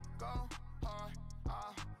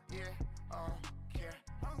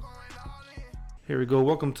Here we go.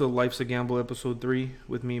 Welcome to Life's a Gamble episode 3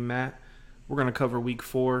 with me, Matt. We're going to cover week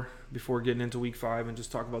 4 before getting into week 5 and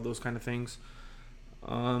just talk about those kind of things.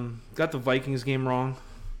 Got the Vikings game wrong.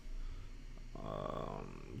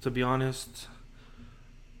 To be honest,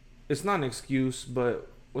 it's not an excuse,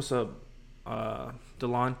 but what's up,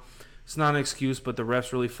 DeLon? It's not an excuse, but the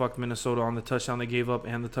refs really fucked Minnesota on the touchdown they gave up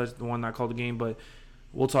and the one that called the game. But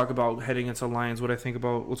we'll talk about heading into Lions, what I think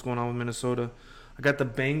about what's going on with Minnesota. I got the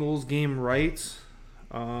Bengals game right.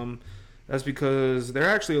 That's because they're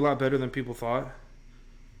actually a lot better than people thought.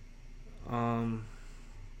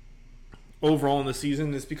 Overall in the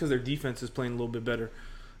season, it's because their defense is playing a little bit better.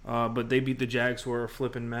 But they beat the Jags, who are a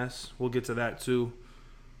flipping mess. We'll get to that too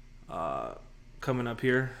coming up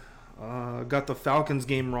here. Got the Falcons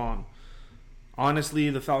game wrong. Honestly,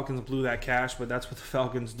 the Falcons blew that cash, but that's what the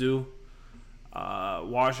Falcons do.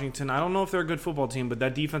 Washington, I don't know if they're a good football team, but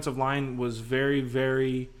that defensive line was very,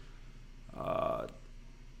 very... had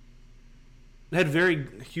very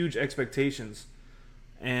huge expectations,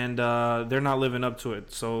 and they're not living up to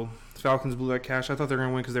it. So Falcons blew that cash. I thought they were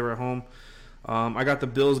going to win because they were at home. I got the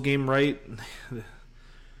Bills game right.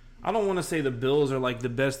 I don't want to say the Bills are like the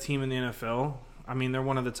best team in the NFL. I mean, they're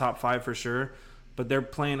one of the top 5 for sure, but they're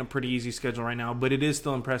playing a pretty easy schedule right now. But it is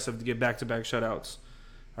still impressive to get back-to-back shutouts.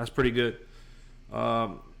 That's pretty good.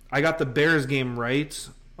 I got the Bears game right.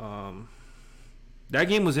 That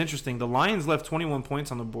game was interesting. The Lions left 21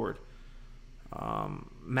 points on the board.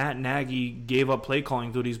 Matt Nagy gave up play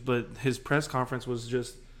calling duties, but his press conference was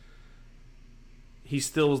just, he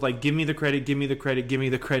still was like, give me the credit, give me the credit, give me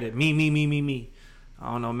the credit. Me.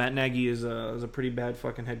 I don't know. Matt Nagy is a pretty bad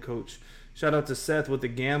fucking head coach. Shout out to Seth with the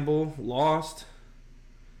gamble. Lost.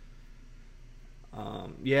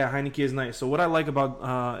 Yeah, Heineke is nice. So what I like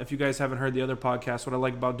about, if you guys haven't heard the other podcast, what I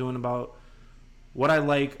like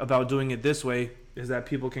about doing it this way is that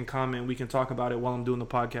people can comment. We can talk about it while I'm doing the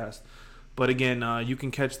podcast. But again, you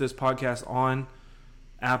can catch this podcast on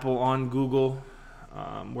Apple, on Google,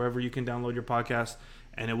 wherever you can download your podcast,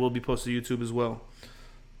 and it will be posted to YouTube as well.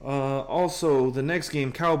 Also, the next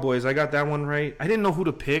game, Cowboys, I got that one right. I didn't know who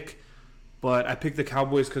to pick, but I picked the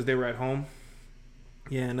Cowboys because they were at home.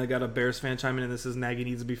 Yeah, and I got a Bears fan chiming in. This is Nagy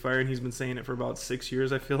needs to be fired. He's been saying it for about 6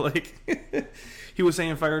 years, I feel like. He was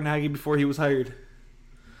saying fire Nagy before he was hired.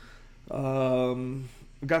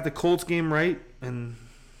 Got the Colts game right, and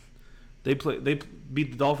they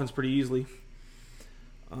beat the Dolphins pretty easily.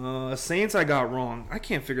 Saints I got wrong. I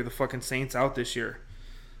can't figure the fucking Saints out this year.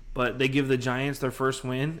 But they give the Giants their first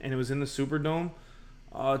win, and it was in the Superdome.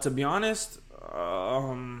 To be honest,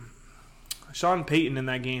 Sean Payton in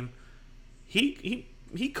that game, he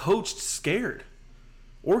coached scared.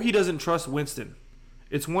 Or he doesn't trust Winston.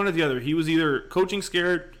 It's one or the other. He was either coaching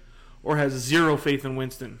scared or has zero faith in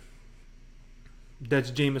Winston.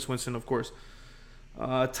 That's Jameis Winston, of course.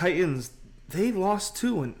 Titans, they lost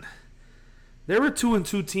 2, and they were a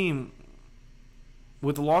 2-2 team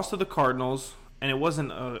with the loss to the Cardinals, and it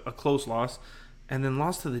wasn't a close loss, and then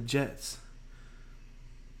lost to the Jets.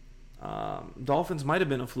 Dolphins might have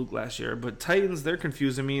been a fluke last year, but Titans, they're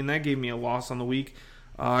confusing me, and that gave me a loss on the week.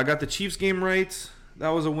 I got the Chiefs game right. That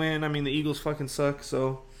was a win. I mean, the Eagles fucking suck,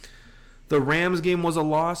 so the Rams game was a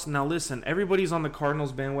loss. Now listen, everybody's on the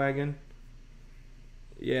Cardinals bandwagon.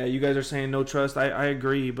 Yeah, you guys are saying no trust. I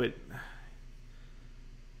agree, but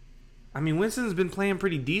I mean, Winston's been playing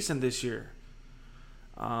pretty decent this year.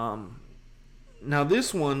 Now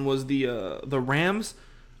this one was the Rams.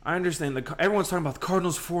 I understand everyone's talking about the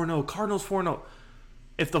Cardinals 4-0. Cardinals 4-0.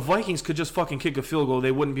 If the Vikings could just fucking kick a field goal,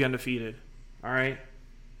 they wouldn't be undefeated. All right.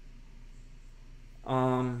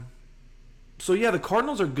 So yeah, the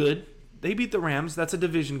Cardinals are good. They beat the Rams. That's a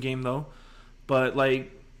division game though. But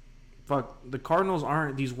like, fuck, the Cardinals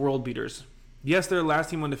aren't these world beaters. Yes, they're the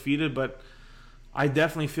last team undefeated, but I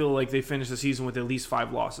definitely feel like they finished the season with at least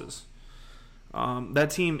 5 losses.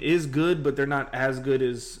 That team is good, but they're not as good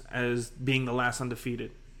as being the last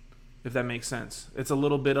undefeated, if that makes sense. It's a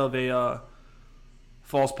little bit of a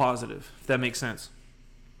false positive, if that makes sense.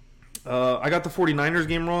 I got the 49ers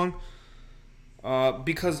game wrong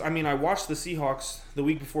because, I mean, I watched the Seahawks the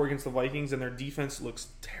week before against the Vikings, and their defense looks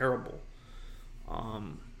terrible.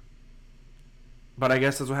 But I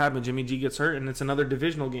guess that's what happened. Jimmy G gets hurt, and it's another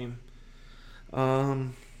divisional game.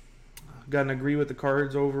 Got to agree with the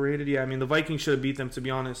Cards overrated. Yeah, I mean, the Vikings should have beat them, to be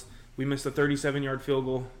honest. We missed a 37-yard field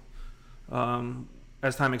goal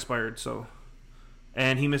as time expired. So,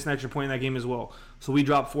 and he missed an extra point in that game as well. So we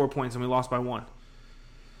dropped 4 points, and we lost by 1.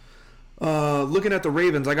 Looking at the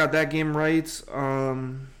Ravens, I got that game right.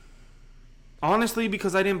 Honestly,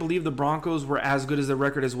 because I didn't believe the Broncos were as good as their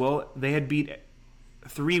record as well. They had beat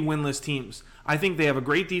 3 winless teams. I think they have a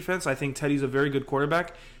great defense. I think Teddy's a very good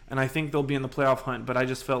quarterback, and I think they'll be in the playoff hunt. But I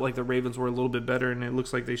just felt like the Ravens were a little bit better, and it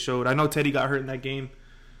looks like they showed. I know Teddy got hurt in that game,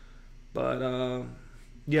 but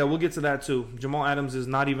yeah, we'll get to that too. Jamal Adams is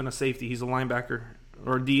not even a safety. He's a linebacker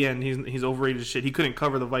or DN. He's overrated as shit. He couldn't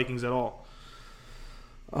cover the Vikings at all.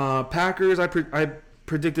 Packers, I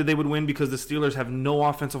predicted they would win because the Steelers have no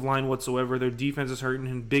offensive line whatsoever. Their defense is hurting,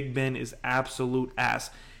 and Big Ben is absolute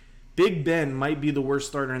ass. Big Ben might be the worst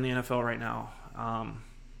starter in the NFL right now.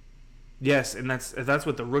 Yes, and that's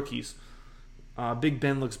with the rookies. Big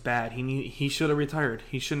Ben looks bad. He should have retired.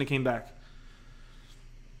 He shouldn't have came back.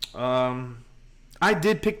 I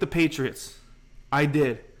did pick the Patriots. I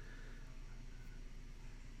did.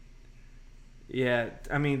 Yeah,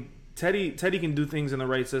 I mean, Teddy can do things in the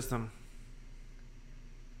right system.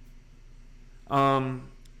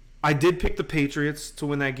 I did pick the Patriots to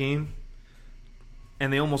win that game,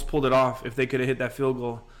 and they almost pulled it off if they could have hit that field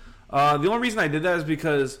goal. The only reason I did that is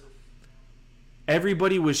because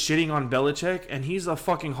everybody was shitting on Belichick, and he's a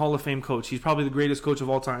fucking Hall of Fame coach. He's probably the greatest coach of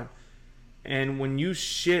all time. And when you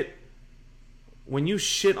shit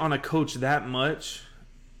on a coach that much,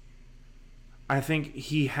 I think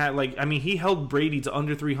he held Brady to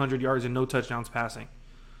under 300 yards and no touchdowns passing.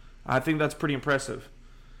 I think that's pretty impressive.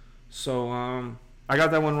 So I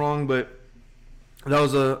got that one wrong, but that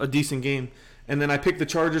was a decent game. And then I picked the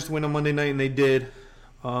Chargers to win on Monday night, and they did.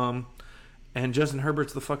 And Justin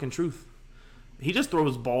Herbert's the fucking truth. He just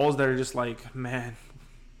throws balls that are just like, man,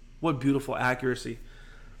 what beautiful accuracy.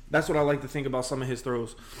 That's what I like to think about some of his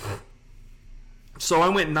throws. So I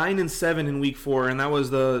went 9-7 in week 4, and that was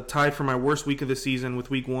the tie for my worst week of the season with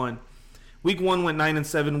week 1. Week 1 went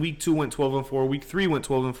 9-7. Week 2 went 12-4. Week 3 went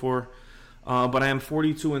 12-4. But I am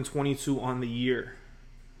 42-22 on the year.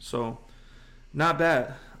 So not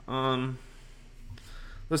bad.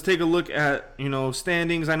 Let's take a look at,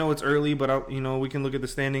 standings. I know it's early, but we can look at the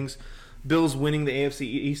standings. Bills winning the AFC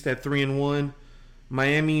East at 3-1.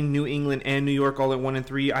 Miami, New England, and New York all at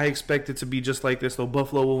 1-3. I expect it to be just like this, though.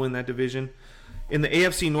 Buffalo will win that division. In the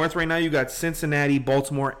AFC North right now, you got Cincinnati,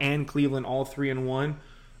 Baltimore, and Cleveland all 3-1.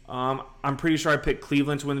 I'm pretty sure I picked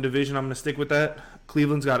Cleveland to win the division. I'm going to stick with that.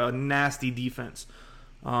 Cleveland's got a nasty defense.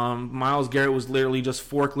 Myles Garrett was literally just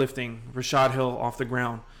forklifting Rashad Hill off the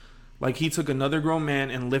ground. Like, he took another grown man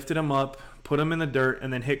and lifted him up, put him in the dirt,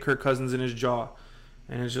 and then hit Kirk Cousins in his jaw.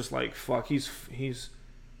 And it's just like, fuck, he's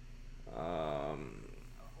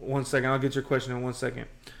 1 second. I'll get your question in 1 second.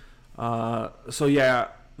 So, yeah,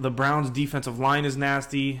 the Browns' defensive line is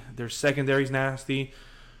nasty. Their secondary is nasty.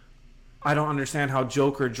 I don't understand how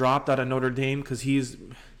Joker dropped out of Notre Dame because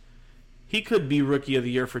he could be Rookie of the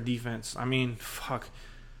Year for defense. I mean, fuck.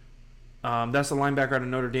 That's the linebacker out of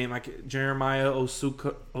Notre Dame. Jeremiah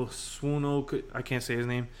Osuno. I can't say his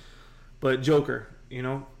name. But Joker,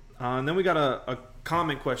 And then we got a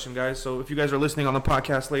comment question, guys. So if you guys are listening on the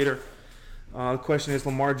podcast later, the question is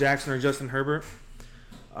Lamar Jackson or Justin Herbert.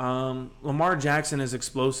 Lamar Jackson is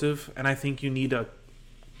explosive, and I think you need a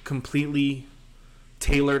completely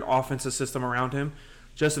tailored offensive system around him.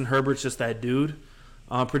 Justin Herbert's just that dude.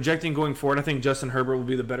 Projecting going forward, I think Justin Herbert will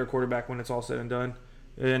be the better quarterback when it's all said and done.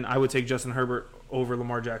 And I would take Justin Herbert over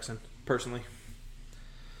Lamar Jackson, personally.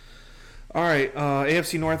 All right,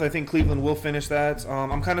 AFC North, I think Cleveland will finish that.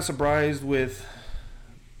 I'm kind of surprised with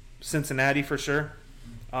Cincinnati for sure.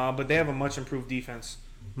 But they have a much improved defense.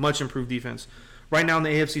 Right now in the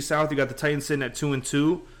AFC South, you got the Titans sitting at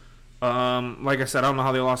 2-2. Like I said, I don't know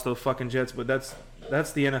how they lost to the fucking Jets, but that's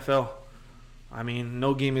the NFL. I mean,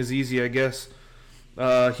 no game is easy, I guess.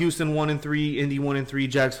 Houston 1-3, Indy 1-3,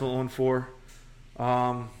 Jacksonville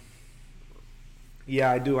 0-4.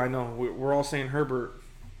 Yeah, I do. I know. We're all saying Herbert,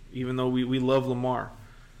 even though we love Lamar.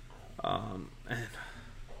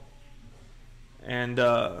 And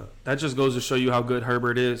that just goes to show you how good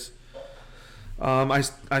Herbert is.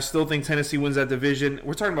 I still think Tennessee wins that division.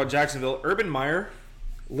 We're talking about Jacksonville. Urban Meyer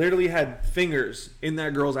literally had fingers in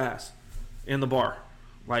that girl's ass in the bar.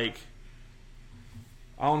 Like,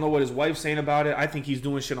 I don't know what his wife's saying about it. I think he's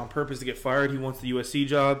doing shit on purpose to get fired. He wants the USC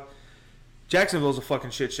job. Jacksonville's a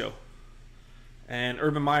fucking shit show. And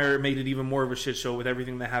Urban Meyer made it even more of a shit show with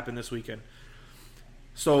everything that happened this weekend.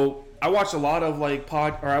 So I watched a lot of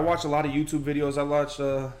I watched a lot of YouTube videos. I watched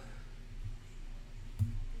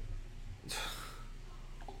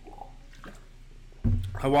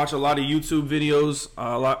a lot of YouTube videos.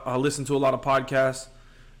 I listen to a lot of podcasts,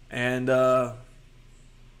 and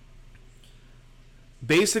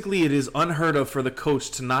basically it is unheard of for the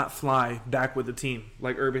coach to not fly back with the team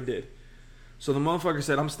like Urban did. So the motherfucker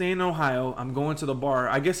said, I'm staying in Ohio. I'm going to the bar.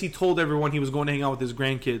 I guess he told everyone he was going to hang out with his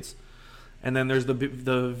grandkids. And then there's the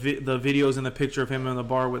videos and the picture of him in the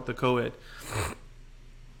bar with the co-ed.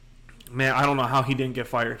 Man, I don't know how he didn't get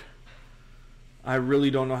fired. I really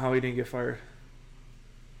don't know how he didn't get fired.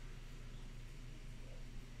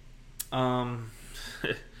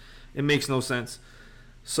 It makes no sense.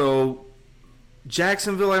 So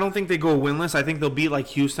Jacksonville, I don't think they go winless. I think they'll beat like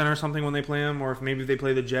Houston or something when they play them, or if maybe they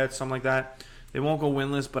play the Jets, something like that. They won't go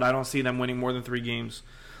winless, but I don't see them winning more than 3 games.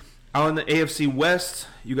 Out in the AFC West,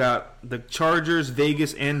 you got the Chargers,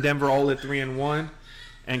 Vegas, and Denver all at 3-1,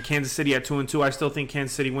 and Kansas City at 2-2. I still think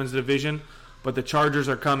Kansas City wins the division, but the Chargers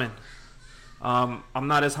are coming. I'm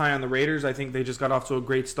not as high on the Raiders. I think they just got off to a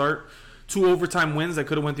great start. 2 overtime wins that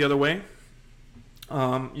could have went the other way.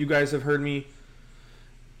 You guys have heard me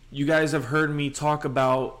talk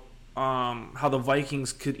about how the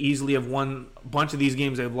Vikings could easily have won a bunch of these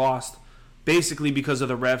games they've lost, basically because of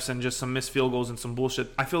the refs and just some missed field goals and some bullshit.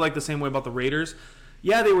 I feel like the same way about the Raiders.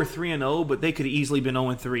 Yeah, they were 3-0, but they could have easily been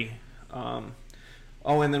 0-3. And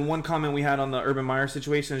then one comment we had on the Urban Meyer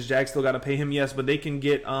situation is Jags still got to pay him. Yes, but they can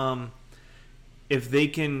get if they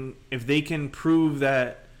can prove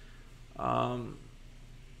that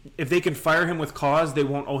if they can fire him with cause, they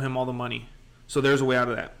won't owe him all the money. So there's a way out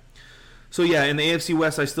of that. So yeah, in the AFC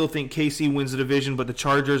West, I still think KC wins the division, but the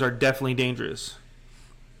Chargers are definitely dangerous.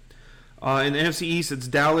 In the NFC East, it's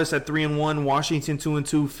Dallas at 3-1, Washington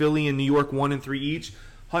 2-2, Philly and New York 1-3 each.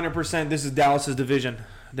 100%, this is Dallas's division.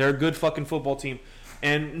 They're a good fucking football team.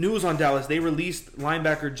 And news on Dallas, they released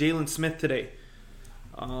linebacker Jalen Smith today.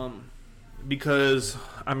 Because,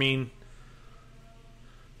 I mean,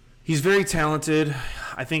 he's very talented.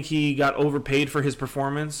 I think he got overpaid for his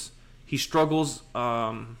performance. He struggles.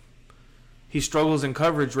 He struggles in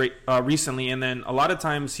coverage recently, and then a lot of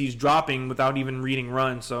times he's dropping without even reading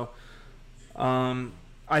runs. So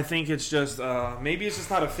I think it's just maybe it's just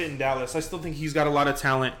not a fit in Dallas. I still think he's got a lot of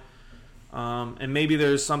talent, and maybe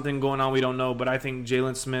there's something going on we don't know. But I think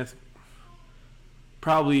Jalen Smith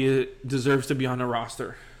probably deserves to be on the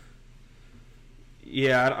roster.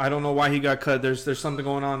 Yeah, I don't know why he got cut. There's something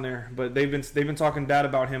going on there, but they've been talking bad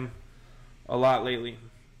about him a lot lately.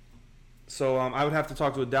 So I would have to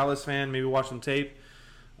talk to a Dallas fan, maybe watch some tape.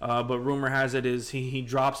 But rumor has it is he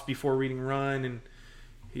drops before reading run, and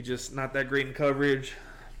he just not that great in coverage.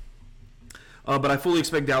 But I fully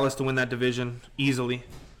expect Dallas to win that division easily.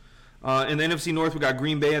 In the NFC North, we got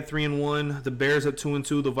Green Bay at 3-1, the Bears at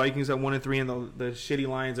 2-2, the Vikings at 1-3, and the shitty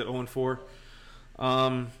Lions at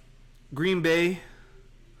 0-4. Green Bay,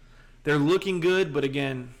 they're looking good, but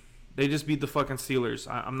again, they just beat the fucking Steelers.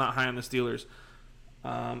 I'm not high on the Steelers.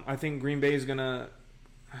 I think Green Bay is gonna.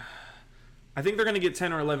 I think they're gonna get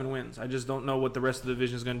 10 or 11 wins. I just don't know what the rest of the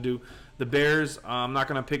division is gonna do. The Bears, I'm not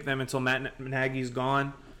gonna pick them until Matt Nagy's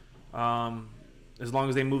gone. As long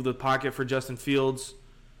as they move the pocket for Justin Fields,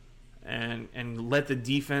 and let the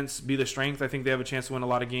defense be the strength, I think they have a chance to win a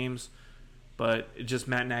lot of games. But just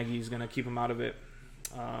Matt Nagy is gonna keep them out of it.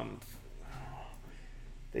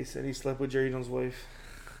 They said he slept with Jerry Jones' wife.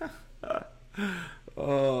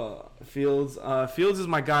 Fields is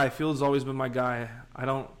my guy. Fields has always been my guy. I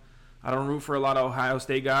don't root for a lot of Ohio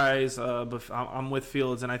State guys, but I'm with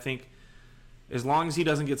Fields, and I think as long as he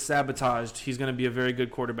doesn't get sabotaged, he's going to be a very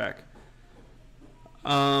good quarterback.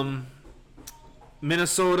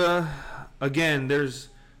 Minnesota, again, there's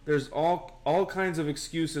all kinds of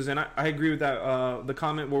excuses, and I agree with that. The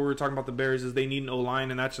comment where we were talking about the Bears is they need an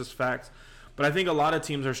O-line, and that's just facts. But I think a lot of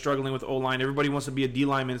teams are struggling with O-line. Everybody wants to be a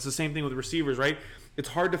D-lineman. It's the same thing with receivers, right? It's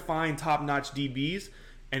hard to find top-notch DBs,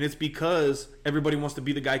 and it's because everybody wants to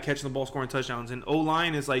be the guy catching the ball, scoring touchdowns. And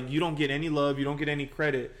O-line is like you don't get any love, you don't get any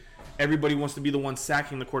credit. Everybody wants to be the one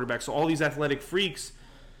sacking the quarterback. So all these athletic freaks,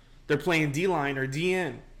 they're playing D-line or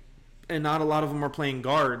DN, and not a lot of them are playing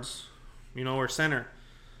guards, or center.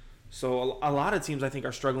 So a lot of teams, I think,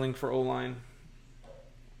 are struggling for O-line.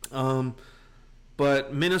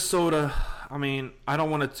 But Minnesota, I mean, I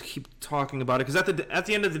don't want to keep talking about it because at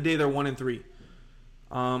the end of the day, they're 1-3.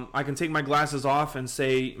 I can take my glasses off and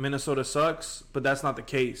say Minnesota sucks, but that's not the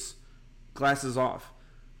case. Glasses off.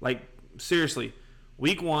 Like, seriously,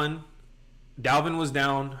 week 1, Dalvin was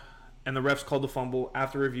down, and the refs called the fumble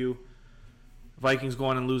after review. Vikings go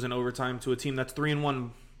on and lose in overtime to a team that's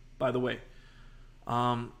 3-1, by the way.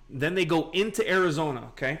 Then they go into Arizona,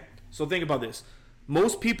 okay? So think about this.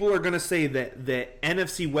 Most people are going to say that the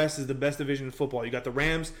NFC West is the best division in football. You got the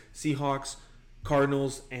Rams, Seahawks,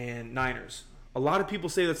 Cardinals, and Niners. A lot of people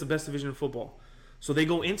say that's the best division in football. So they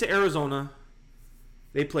go into Arizona.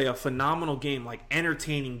 They play a phenomenal game, like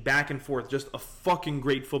entertaining, back and forth. Just a fucking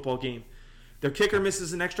great football game. Their kicker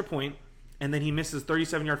misses an extra point, and then he misses a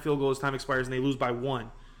 37-yard field goal as time expires, and they lose by 1.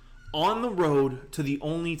 on the road to the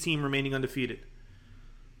only team remaining undefeated.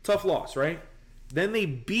 Tough loss, right? Then they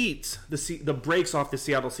beat the brakes off the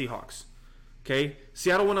Seattle Seahawks. Okay,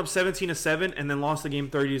 Seattle went up 17-7 and then lost the game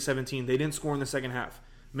 30-17. They didn't score in the second half.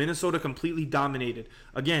 Minnesota completely dominated.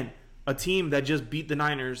 Again, a team that just beat the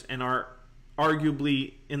Niners and are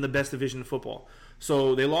arguably in the best division in football.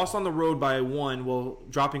 So they lost on the road by 1 while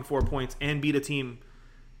dropping 4 points and beat a team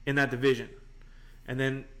in that division. And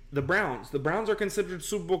then the Browns. The Browns are considered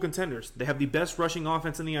Super Bowl contenders. They have the best rushing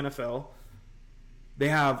offense in the NFL. They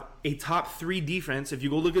have a top 3 defense. If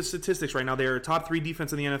you go look at statistics right now, they are a top 3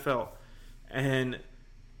 defense in the NFL. And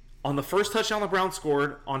on the first touchdown the Browns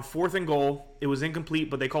scored, on 4th and goal, it was incomplete,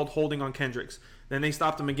 but they called holding on Kendricks. Then they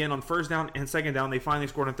stopped him again on 1st down and 2nd down. They finally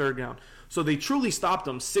scored on 3rd down. So they truly stopped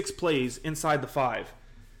them 6 plays inside the 5.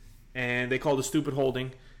 And they called a stupid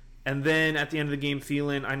holding. And then at the end of the game,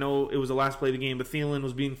 Thielen, I know it was the last play of the game, but Thielen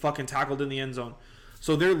was being fucking tackled in the end zone.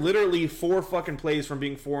 So they're literally 4 fucking plays from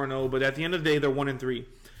being 4-0, but at the end of the day, they're 1-3.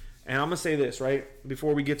 And I'm going to say this, right?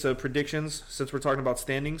 Before we get to predictions, since we're talking about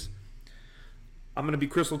standings, I'm going to be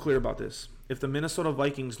crystal clear about this. If the Minnesota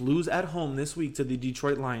Vikings lose at home this week to the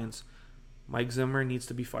Detroit Lions, Mike Zimmer needs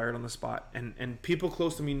to be fired on the spot. And people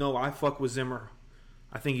close to me know I fuck with Zimmer.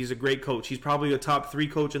 I think he's a great coach. He's probably a top 3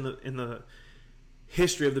 coach in the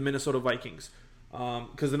history of the Minnesota Vikings.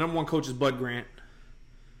 Because the number 1 coach is Bud Grant.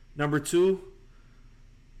 Number 2,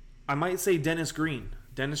 I might say Dennis Green.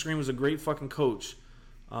 Dennis Green was a great fucking coach.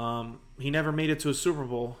 He never made it to a Super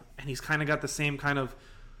Bowl, and he's kind of got the same kind of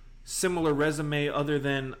similar resume other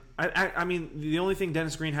than I mean the only thing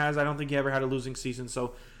Dennis Green has, I don't think he ever had a losing season,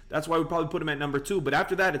 so that's why we probably put him at number 2. But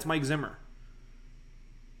after that, it's Mike Zimmer.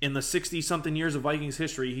 In the 60 something years of Vikings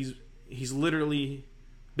history, he's literally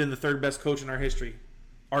been the 3rd best coach in our history,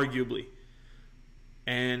 arguably,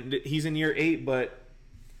 and he's in year 8. But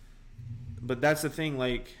that's the thing,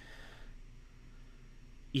 like,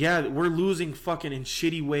 yeah, we're losing fucking in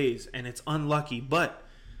shitty ways and it's unlucky, but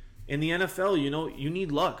in the NFL, you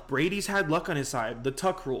need luck. Brady's had luck on his side. The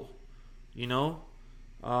Tuck rule,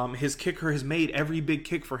 his kicker has made every big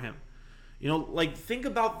kick for him. Like, think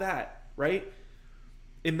about that, right?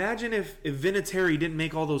 Imagine if Vinatieri didn't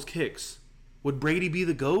make all those kicks. Would Brady be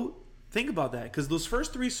the GOAT? Think about that. Because those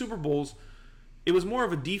first 3 Super Bowls, it was more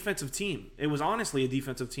of a defensive team. It was honestly a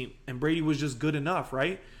defensive team. And Brady was just good enough,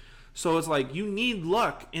 right? So it's like, you need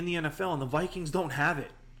luck in the NFL, and the Vikings don't have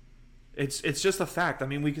it. It's just a fact. I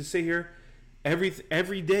mean, we can sit here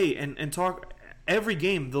every day and talk every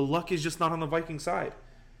game. The luck is just not on the Viking side,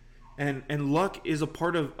 and luck is a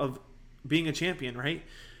part of being a champion, right?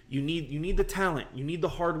 You need the talent, you need the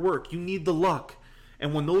hard work, you need the luck,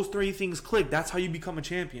 and when those 3 things click, that's how you become a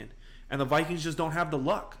champion. And the Vikings just don't have the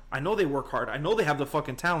luck. I know they work hard. I know they have the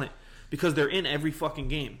fucking talent because they're in every fucking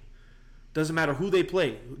game. Doesn't matter who they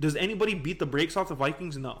play. Does anybody beat the brakes off the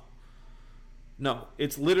Vikings? No,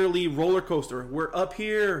 it's literally roller coaster. We're up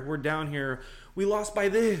here, we're down here. We lost by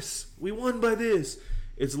this, we won by this.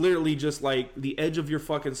 It's literally just like the edge of your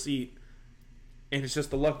fucking seat, and it's just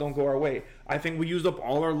the luck don't go our way. I think we used up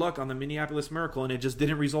all our luck on the Minneapolis Miracle, and it just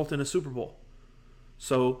didn't result in a Super Bowl.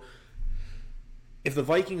 So if the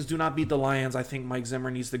Vikings do not beat the Lions, I think Mike Zimmer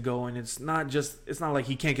needs to go. And it's not like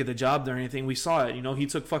he can't get the job there or anything. We saw it. He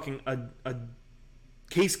took fucking a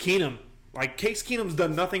Case Keenum. Like, Case Keenum's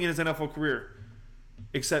done nothing in his NFL career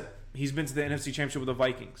except he's been to the NFC Championship with the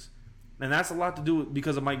Vikings. And that's a lot to do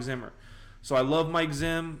because of Mike Zimmer. So I love Mike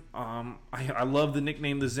Zim. I love the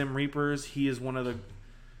nickname the Zim Reapers. He is one of the...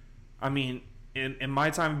 I mean, in my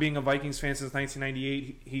time being a Vikings fan since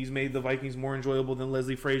 1998, he's made the Vikings more enjoyable than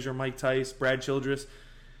Leslie Frazier, Mike Tice, Brad Childress.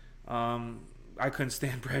 I couldn't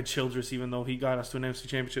stand Brad Childress even though he got us to an NFC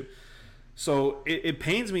Championship. So it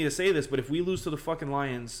pains me to say this, but if we lose to the fucking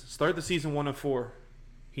Lions, start the season 1-4,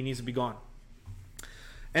 he needs to be gone.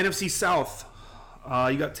 NFC South,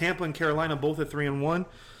 you got Tampa and Carolina both at 3-1.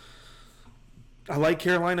 I like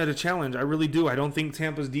Carolina to challenge. I really do. I don't think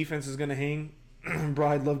Tampa's defense is going to hang. Bro,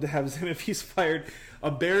 I'd love to have Zim if he's fired. A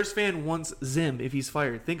Bears fan wants Zim if he's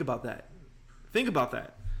fired. Think about that. Think about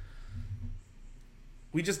that.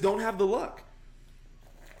 We just don't have the luck.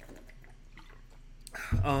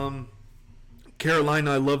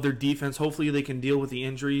 Carolina, I love their defense. Hopefully they can deal with the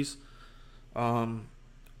injuries. They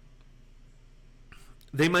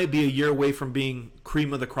might be a year away from being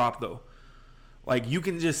cream of the crop, though. Like, you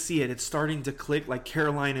can just see it. It's starting to click. Like,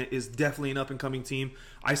 Carolina is definitely an up-and-coming team.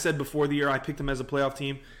 I said before the year I picked them as a playoff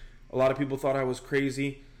team. A lot of people thought I was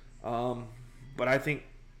crazy. But I think,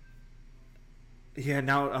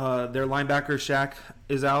 now their linebacker, Shaq,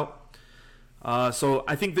 is out. So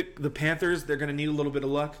I think the Panthers, they're going to need a little bit of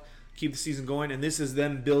luck, keep the season going. And this is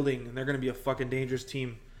them building, and they're going to be a fucking dangerous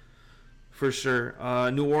team. for sure.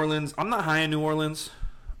 New Orleans. I'm not high on New Orleans.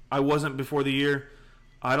 I wasn't before the year.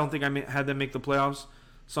 I don't think I had them make the playoffs.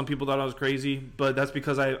 Some people thought I was crazy, but that's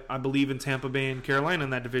because I believe in Tampa Bay and Carolina in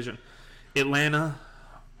that division. Atlanta,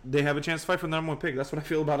 they have a chance to fight for the number one pick. That's what I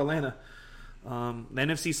feel about Atlanta. The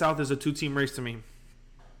NFC South is a two-team race to me.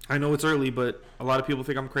 I know it's early, but a lot of people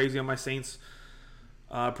think I'm crazy on my Saints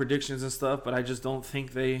predictions and stuff, but I just don't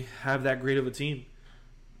think they have that great of a team.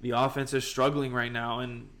 The offense is struggling right now,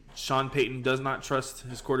 and Sean Payton does not trust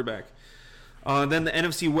his quarterback. Then the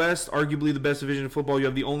NFC West, arguably the best division in football. You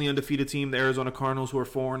have the only undefeated team, the Arizona Cardinals, who are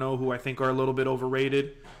 4-0, who I think are a little bit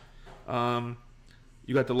overrated.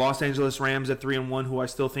 You got the Los Angeles Rams at 3-1, who I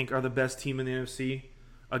still think are the best team in the NFC.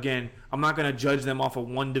 Again, I'm not going to judge them off of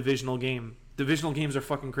one divisional game. Divisional games are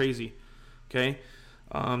fucking crazy. Okay?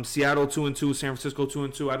 Seattle 2-2, San Francisco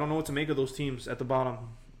 2-2. I don't know what to make of those teams at the bottom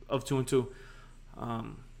of 2-2. I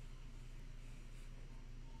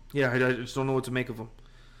just don't know what to make of them.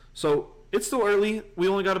 So it's still early. We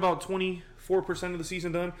only got about 24% of the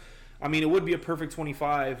season done. I mean, it would be a perfect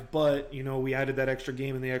 25, but we added that extra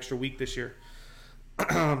game and the extra week this year.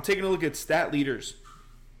 Taking a look at stat leaders.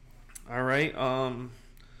 All right.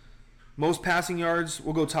 Most passing yards,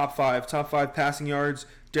 we'll go top five. Top five passing yards.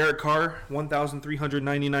 Derek Carr,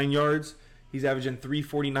 1,399 yards. He's averaging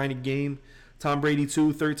 349 a game. Tom Brady,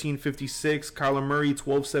 1,356. Kyler Murray,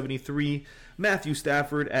 1,273. Matthew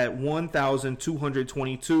Stafford at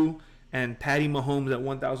 1,222. And Patty Mahomes at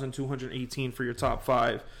 1,218 for your top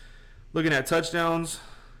five. Looking at touchdowns,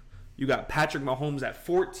 you got Patrick Mahomes at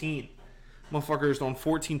 14. Motherfucker's thrown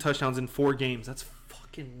 14 touchdowns in 4 games. That's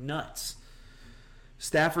fucking nuts.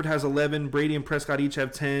 Stafford has 11. Brady and Prescott each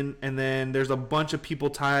have 10. And then there's a bunch of people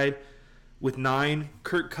tied with 9.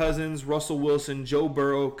 Kirk Cousins, Russell Wilson, Joe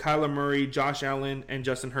Burrow, Kyler Murray, Josh Allen, and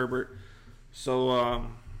Justin Herbert. So,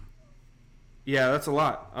 that's a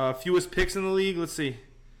lot. Fewest picks in the league. Let's see.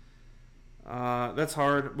 That's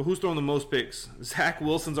hard. But who's throwing the most picks? Zach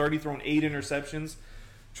Wilson's already thrown 8 interceptions.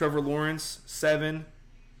 Trevor Lawrence, 7.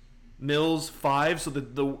 Mills, 5. So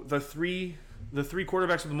the three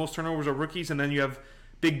quarterbacks with the most turnovers are rookies, and then you have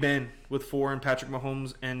Big Ben with 4, and Patrick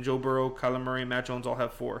Mahomes and Joe Burrow, Kyler Murray, and Matt Jones all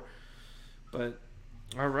have 4. But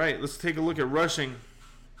all right, let's take a look at rushing.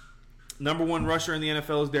 Number 1 rusher in the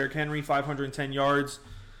NFL is Derrick Henry, 510 yards.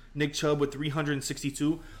 Nick Chubb with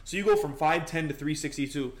 362. So you go from 5'10 to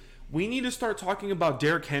 362. We need to start talking about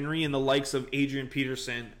Derrick Henry and the likes of Adrian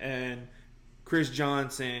Peterson and Chris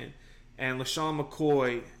Johnson and LaShawn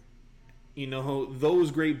McCoy.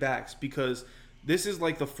 Those great backs, because this is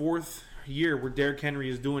like the 4th year where Derrick Henry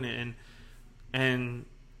is doing it, and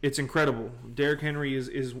it's incredible. Derrick Henry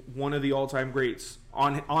is one of the all-time greats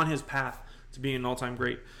on his path to being an all-time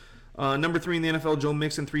great. Number 3 in the NFL, Joe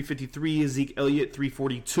Mixon, 353. Zeke Elliott,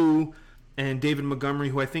 342. And David Montgomery,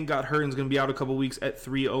 who I think got hurt and is going to be out a couple weeks, at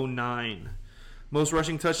 309. Most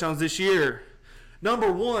rushing touchdowns this year.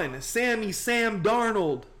 Number 1, Sam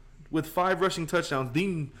Darnold with 5 rushing touchdowns.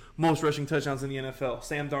 The most rushing touchdowns in the NFL.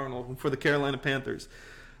 Sam Darnold for the Carolina Panthers.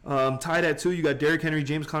 Tied at 2, you got Derrick Henry,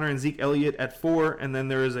 James Conner, and Zeke Elliott at 4. And then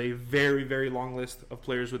there is a very, very long list of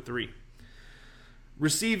players with 3.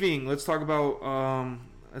 Receiving, let's talk about...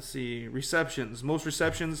 receptions. Most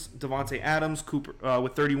receptions, Devontae Adams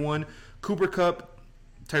with 31. Cooper Kupp,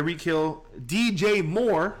 Tyreek Hill, DJ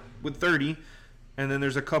Moore with 30. And then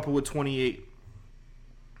there's a couple with 28.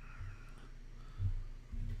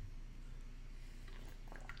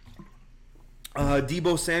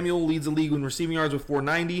 Deebo Samuel leads the league in receiving yards with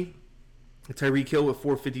 490. Tyreek Hill with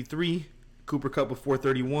 453. Cooper Kupp with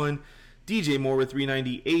 431. DJ Moore with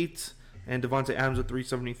 398. And Devontae Adams with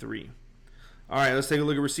 373. All right, let's take a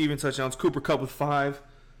look at receiving touchdowns. Cooper Kupp with 5.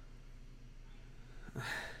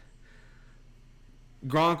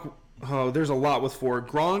 Gronk, there's a lot with 4.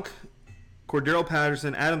 Gronk, Cordero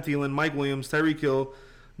Patterson, Adam Thielen, Mike Williams, Tyreek Hill,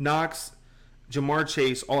 Knox, Jamar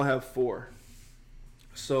Chase all have 4.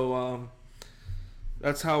 So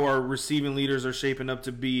that's how our receiving leaders are shaping up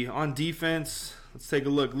to be. On defense, let's take a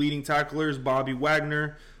look. Leading tacklers, Bobby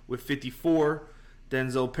Wagner with 54.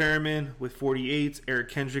 Denzel Perryman with 48. Eric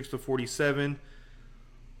Kendricks with 47.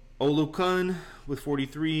 Olukun with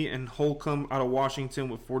 43. And Holcomb out of Washington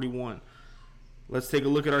with 41. Let's take a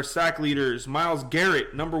look at our sack leaders. Myles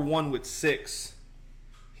Garrett, number 1 with 6.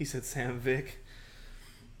 He said Sam Vick.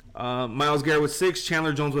 Myles Garrett with 6.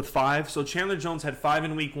 Chandler Jones with 5. So Chandler Jones had 5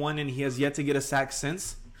 in week 1, and he has yet to get a sack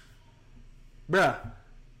since. Bruh.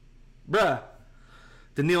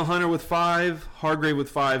 Daniil Hunter with 5. Hargrave with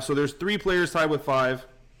 5. So there's 3 players tied with 5.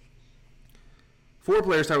 4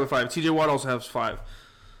 players tied with 5. TJ Watt also has 5.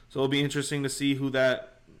 So it'll be interesting to see who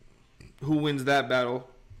wins that battle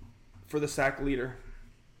for the sack leader.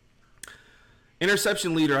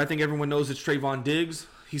 Interception leader, I think everyone knows it's Trayvon Diggs.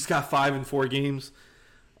 He's got 5 in 4 games.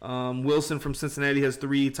 Wilson from Cincinnati has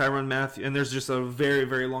 3. Tyrann Mathieu, and there's just a very,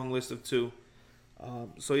 very long list of 2.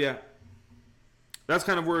 So yeah, that's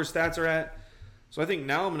kind of where his stats are at. So I think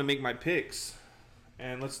now I'm going to make my picks,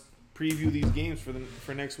 and let's preview these games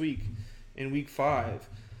for next week in week 5.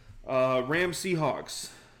 Rams Seahawks.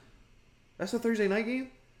 That's a Thursday night game?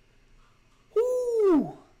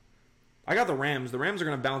 Woo! I got the Rams. The Rams are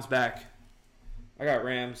going to bounce back. I got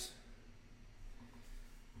Rams.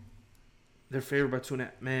 They're favored by 2.5.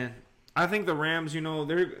 Man, I think the Rams,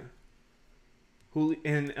 they're... Who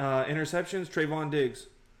in interceptions? Trayvon Diggs.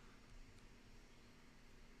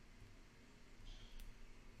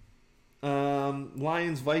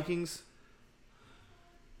 Lions, Vikings.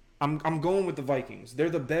 I'm going with the Vikings. They're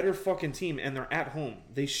the better fucking team, and they're at home.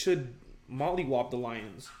 They should mollywop the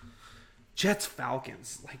Lions. Jets,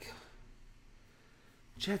 Falcons.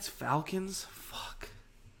 Jets, Falcons? Fuck.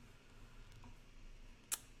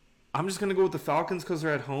 I'm just going to go with the Falcons because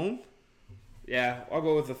they're at home. Yeah, I'll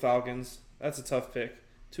go with the Falcons. That's a tough pick.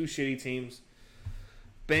 2 shitty teams.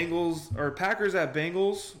 Packers at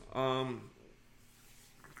Bengals.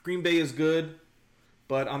 Green Bay is good,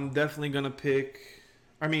 but I'm definitely going to pick...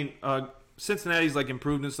 Cincinnati's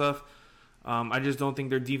improved and stuff. I just don't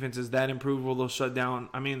think their defense is that improved. They'll shut down.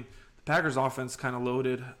 The Packers offense kind of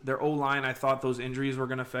loaded. Their O-line, I thought those injuries were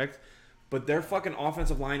going to affect, but their fucking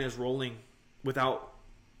offensive line is rolling without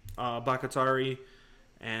Bakatari,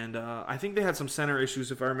 and I think they had some center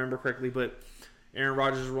issues if I remember correctly, but Aaron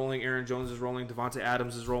Rodgers is rolling, Aaron Jones is rolling, Devontae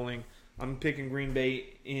Adams is rolling. I'm picking Green Bay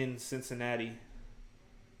in Cincinnati.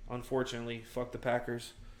 Unfortunately, fuck the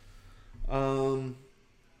Packers.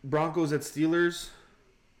 Broncos at Steelers.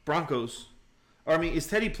 Broncos. Is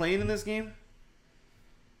Teddy playing in this game?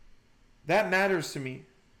 That matters to me.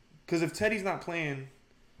 Because if Teddy's not playing,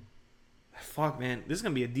 fuck, man. This is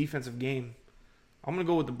going to be a defensive game. I'm going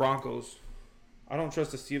to go with the Broncos. I don't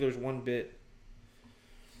trust the Steelers one bit.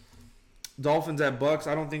 Dolphins at Bucks.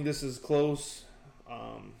 I don't think this is close.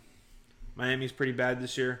 Miami's pretty bad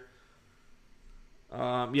this year.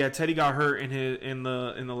 Teddy got hurt in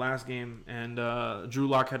the last game, and Drew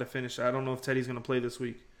Lock had to finish. I don't know if Teddy's going to play this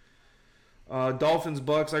week. Dolphins,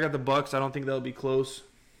 Bucks. I got the Bucks. I don't think they'll be close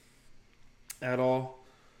at all.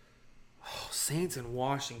 Oh, Saints in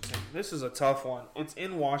Washington. This is a tough one. It's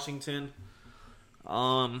in Washington.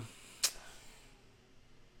 When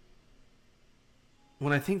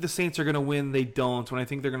I think the Saints are going to win, they don't. When I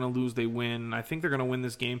think they're going to lose, they win. I think they're going to win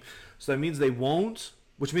this game. So that means they won't,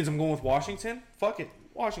 which means I'm going with Washington. Fuck it.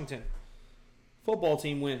 Washington. Football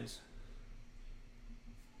team wins.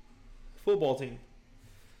 Football team.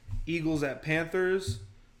 Eagles at Panthers.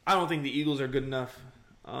 I don't think the Eagles are good enough.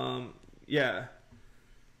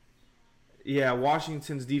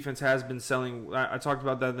 Washington's defense has been selling. I talked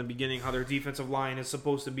about that in the beginning, how their defensive line is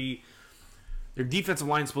supposed to be... Their defensive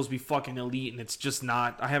line is supposed to be fucking elite, and it's just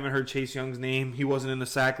not. I haven't heard Chase Young's name. He wasn't in the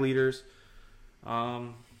sack leaders.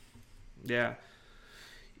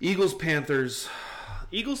 Eagles, Panthers.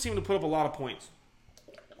 Eagles seem to put up a lot of points.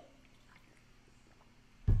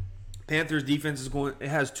 Panthers defense it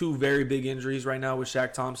has 2 very big injuries right now with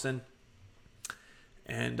Shaq Thompson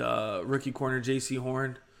and rookie corner J.C.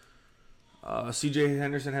 Horn. C.J.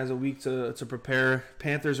 Henderson has a week to prepare.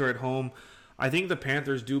 Panthers are at home. I think the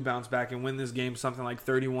Panthers do bounce back and win this game, something like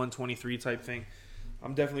 31-23 type thing.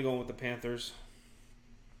 I'm definitely going with the Panthers.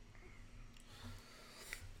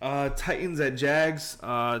 Titans at Jags.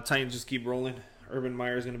 Titans just keep rolling. Urban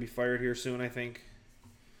Meyer is going to be fired here soon, I think.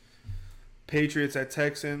 Patriots at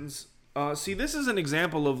Texans. This is an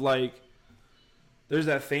example of there's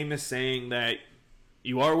that famous saying that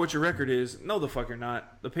you are what your record is. No, the fuck you're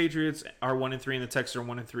not. The Patriots are 1-3 and the Texans are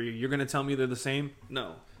 1-3. You're going to tell me they're the same?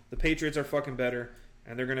 No. The Patriots are fucking better,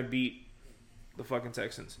 and they're going to beat the fucking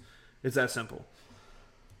Texans. It's that simple.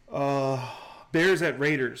 Bears at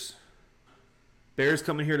Raiders. Bears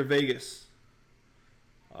coming here to Vegas.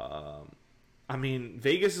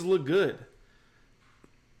 Vegas has looked good.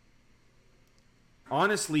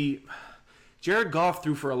 Honestly, Jared Goff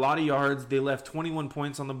threw for a lot of yards. They left 21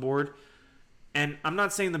 points on the board. And I'm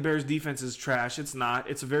not saying the Bears' defense is trash. It's not.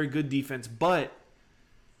 It's a very good defense, but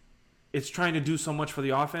it's trying to do so much for the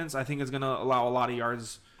offense. I think it's going to allow a lot of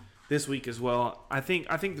yards this week as well. I think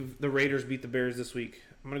the Raiders beat the Bears this week.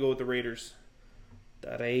 I'm going to go with the Raiders.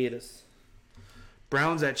 The Raiders.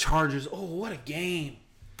 Browns at Chargers. Oh, what a game.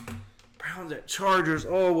 Browns at Chargers.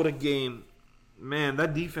 Oh, what a game. Man,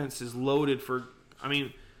 that defense is loaded for...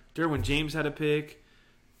 Derwin James had a pick.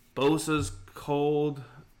 Bosa's cold.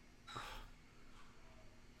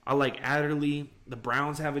 I like Adderley. The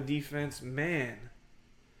Browns have a defense. Man.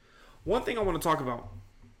 One thing I want to talk about.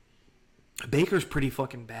 Baker's pretty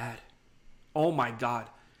fucking bad. Oh my god.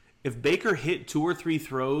 If Baker hit 2 or 3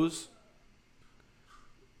 throws,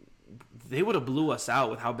 they would have blew us out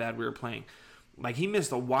with how bad we were playing. Like, he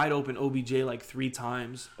missed a wide open OBJ like 3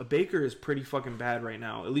 times. Baker is pretty fucking bad right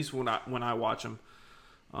now, at least when I watch him.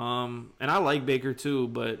 And I like Baker too,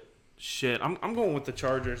 but shit, I'm going with the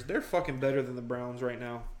Chargers. They're fucking better than the Browns right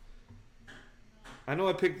now. I know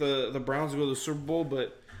I picked the Browns to go to the Super Bowl,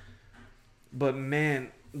 but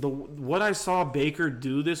man, what I saw Baker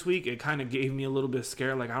do this week, it kind of gave me a little bit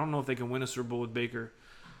scared. Like, I don't know if they can win a Super Bowl with Baker.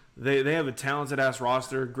 They have a talented ass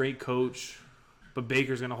roster, great coach, but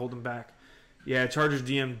Baker's gonna hold them back. Yeah, Chargers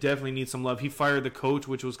GM definitely needs some love. He fired the coach,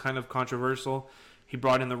 which was kind of controversial. He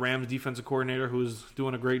brought in the Rams defensive coordinator, who was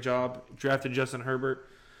doing a great job. Drafted Justin Herbert.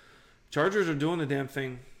 Chargers are doing the damn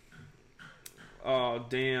thing. Oh,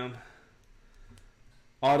 damn.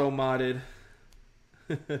 Auto-modded.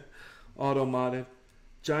 Auto-modded.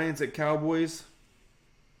 Giants at Cowboys.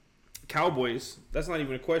 Cowboys. That's not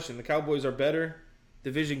even a question. The Cowboys are better.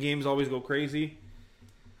 Division games always go crazy.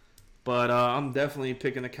 But I'm definitely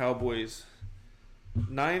picking the Cowboys.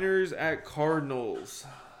 Niners at Cardinals.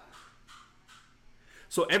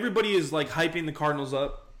 So everybody is like hyping the Cardinals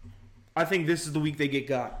up. I think this is the week they get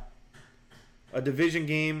got. A division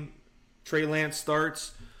game. Trey Lance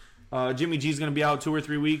starts. Jimmy G's going to be out 2 or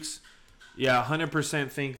 3 weeks. Yeah, 100%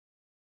 think